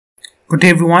Good day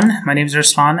everyone, my name is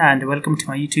Ruslan and welcome to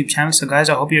my YouTube channel. So guys,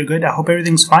 I hope you're good. I hope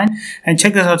everything's fine. And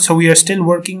check this out. So we are still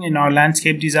working in our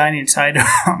landscape design inside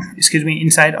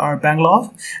inside our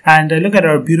bungalow. And look at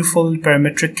our beautiful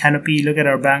parametric canopy. Look at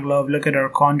our bungalow. Look at our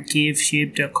concave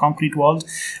shaped concrete walls.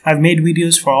 I've made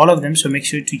videos for all of them, so make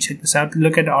sure to check this out.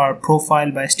 Look at our profile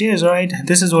by stairs. Alright,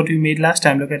 this is what we made last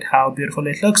time. Look at how beautiful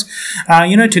it looks.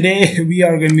 Today we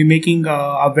are going to be making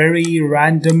a very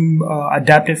random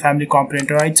adaptive family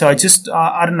component. Alright, so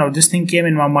I don't know, this thing came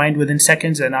in my mind within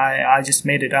seconds and I just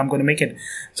made it. I'm going to make it.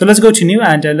 So let's go to new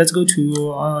and let's go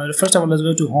to first of all, let's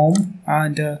go to home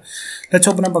and let's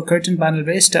open up a curtain panel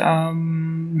based.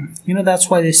 That's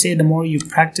why they say the more you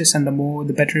practice and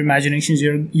the better imaginations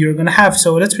you're gonna have.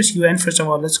 So let's press UN. First of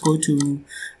all, let's go to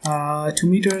 2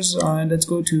 meters and let's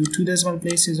go to 2 decimal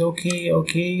places.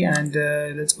 Okay, and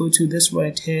let's go to this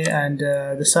right here, and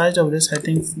the size of this, I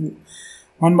think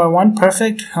 1 by 1,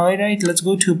 perfect. Alright, let's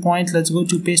go to point, let's go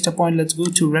to paste a point, let's go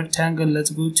to rectangle, let's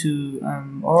go to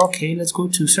okay, let's go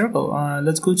to circle,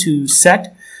 let's go to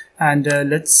set, and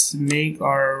let's make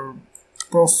our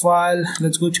profile.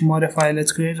 Let's go to modify,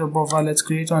 let's create a profile, let's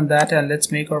create on that, and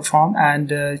let's make our form. And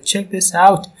check this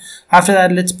out. After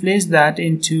that, let's place that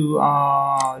into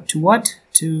to what,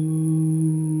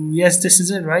 to, yes, this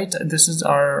is it, right? This is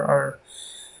our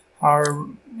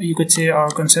you could say our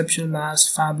conceptual mass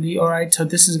family. Alright, so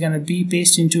this is going to be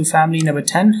pasted into family number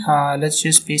 10. Let's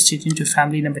just paste it into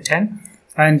family number 10.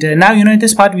 And now, in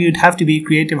this part we would have to be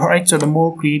creative. Alright, so the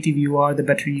more creative you are, the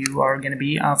better you are going to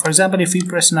be. For example, if you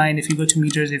press 9, if you go to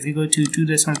meters, if you go to 2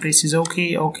 decimal places,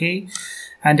 okay,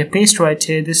 and paste right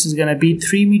here, this is going to be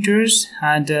 3 meters.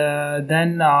 And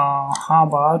then how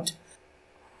about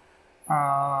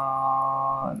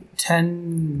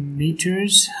 10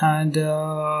 meters? And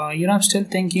I'm still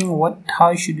thinking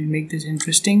how should we make this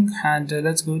interesting. And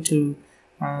let's go to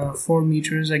 4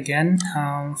 meters again.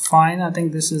 Fine, I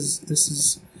think this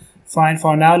is fine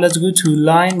for now. Let's go to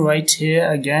line right here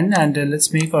again, and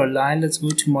let's make our line. Let's go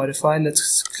to modify,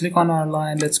 let's click on our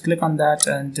line, let's click on that,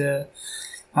 and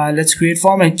let's create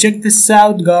form. And check this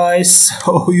out, guys.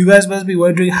 So you guys must be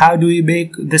wondering, how do we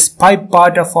make this pipe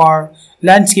part of our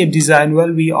landscape design?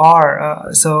 Well, we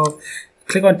are so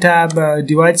click on tab,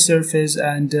 divide surface,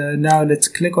 and now let's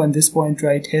click on this point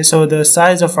right here. So the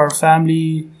size of our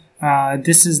family,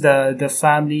 this is the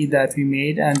family that we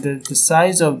made, and the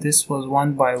size of this was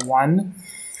 1 by 1.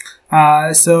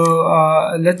 So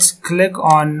let's click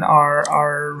on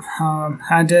our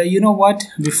and you know what,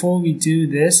 before we do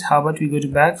this, how about we go to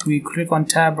back, we click on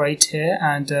tab right here,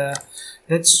 and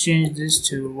let's change this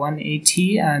to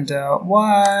 180. And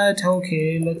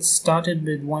okay, let's start it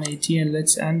with 180 and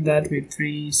let's end that with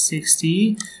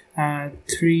 360.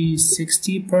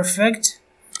 360, perfect.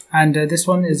 And this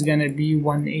one is gonna be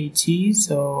 180,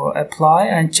 so apply,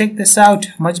 and check this out,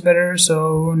 much better.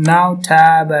 So now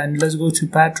tab, and let's go to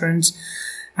patterns,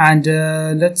 and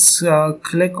let's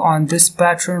click on this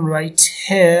pattern right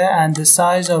here, and the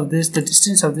size of this, the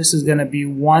distance of this is gonna be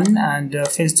 1, and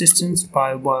fixed distance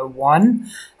by 1.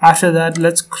 After that,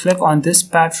 let's click on this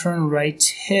pattern right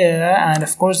here, and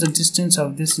of course the distance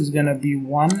of this is gonna be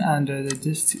 1, and the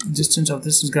distance of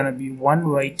this is gonna be 1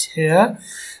 right here.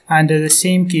 And the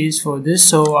same case for this.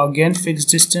 So again, fixed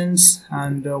distance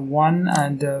and 1,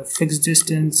 and fixed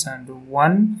distance and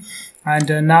 1.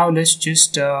 And now let's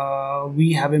just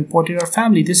we have imported our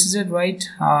family. This is it, right?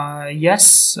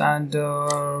 Yes, and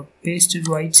paste it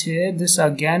right here. This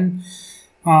again,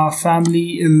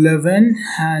 family 11,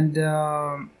 and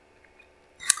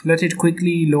let it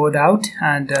quickly load out.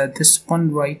 And this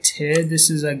one right here, this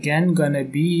is again gonna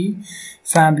be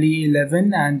family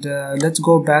 11. And let's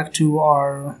go back to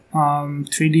our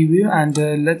 3D view, and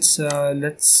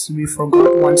we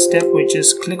forgot one step, which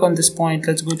is click on this point.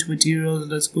 Let's go to materials,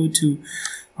 let's go to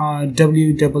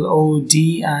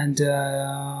WOOD, and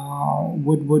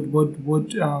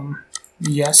wood.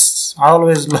 Yes, I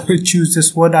always choose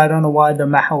this wood. I don't know why, the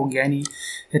mahogany.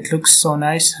 It looks so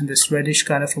nice, this reddish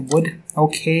kind of a wood.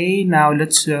 Okay, now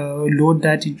let's load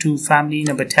that into family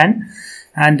number 10,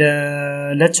 and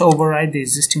let's override the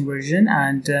existing version.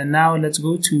 And now let's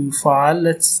go to file.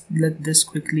 Let's let this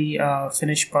quickly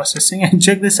finish processing, and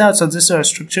check this out. So this is our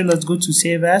structure. Let's go to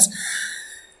save as.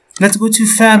 Let's go to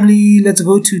family, let's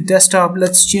go to desktop,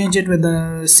 let's change it with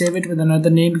save it with another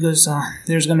name, because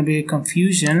there's going to be a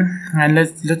confusion. And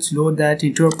let's load that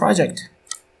into a project.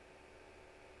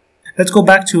 let's go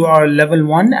back to our level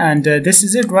 1, and this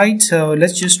is it, right? So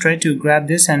let's just try to grab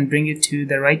this and bring it to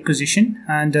the right position,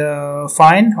 and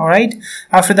fine. All right,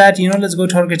 after that, let's go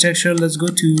to architecture, let's go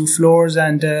to floors,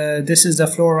 and this is the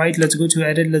floor, right? Let's go to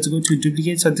edit, let's go to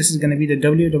duplicate. So this is going to be the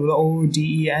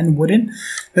WOODEN, wooden.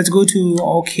 Let's go to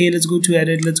okay, let's go to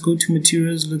edit, let's go to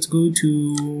materials, let's go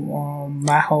to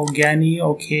mahogany.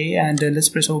 Okay, and let's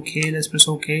press okay, let's press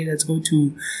okay. Let's go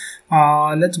to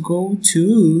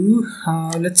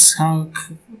let's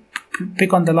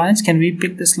pick on the lines. Can we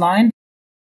pick this line?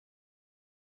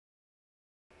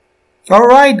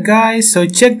 Alright guys, so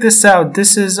check this out.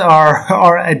 This is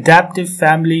our adaptive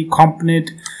family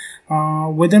component.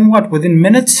 Within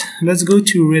minutes. Let's go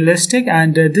to realistic,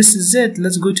 and this is it.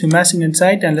 Let's go to massing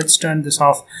inside, and let's turn this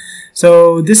off.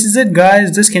 So this is it,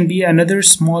 guys. This can be another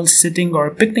small sitting or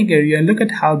picnic area, and look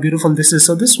at how beautiful this is.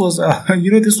 So this was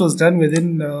this was done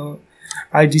within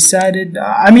I decided,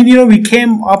 we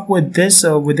came up with this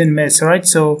within minutes, right?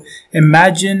 So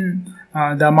imagine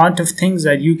the amount of things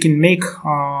that you can make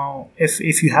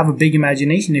if you have a big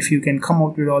imagination, if you can come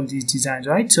up with all these designs,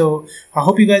 right? So I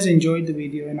hope you guys enjoyed the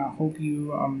video, and I hope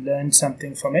you learned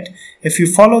something from it. If you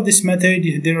follow this method,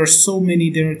 there are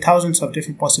thousands of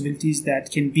different possibilities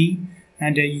that can be,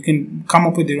 and you can come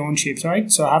up with your own shapes,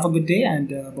 right? So have a good day, and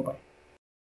bye-bye.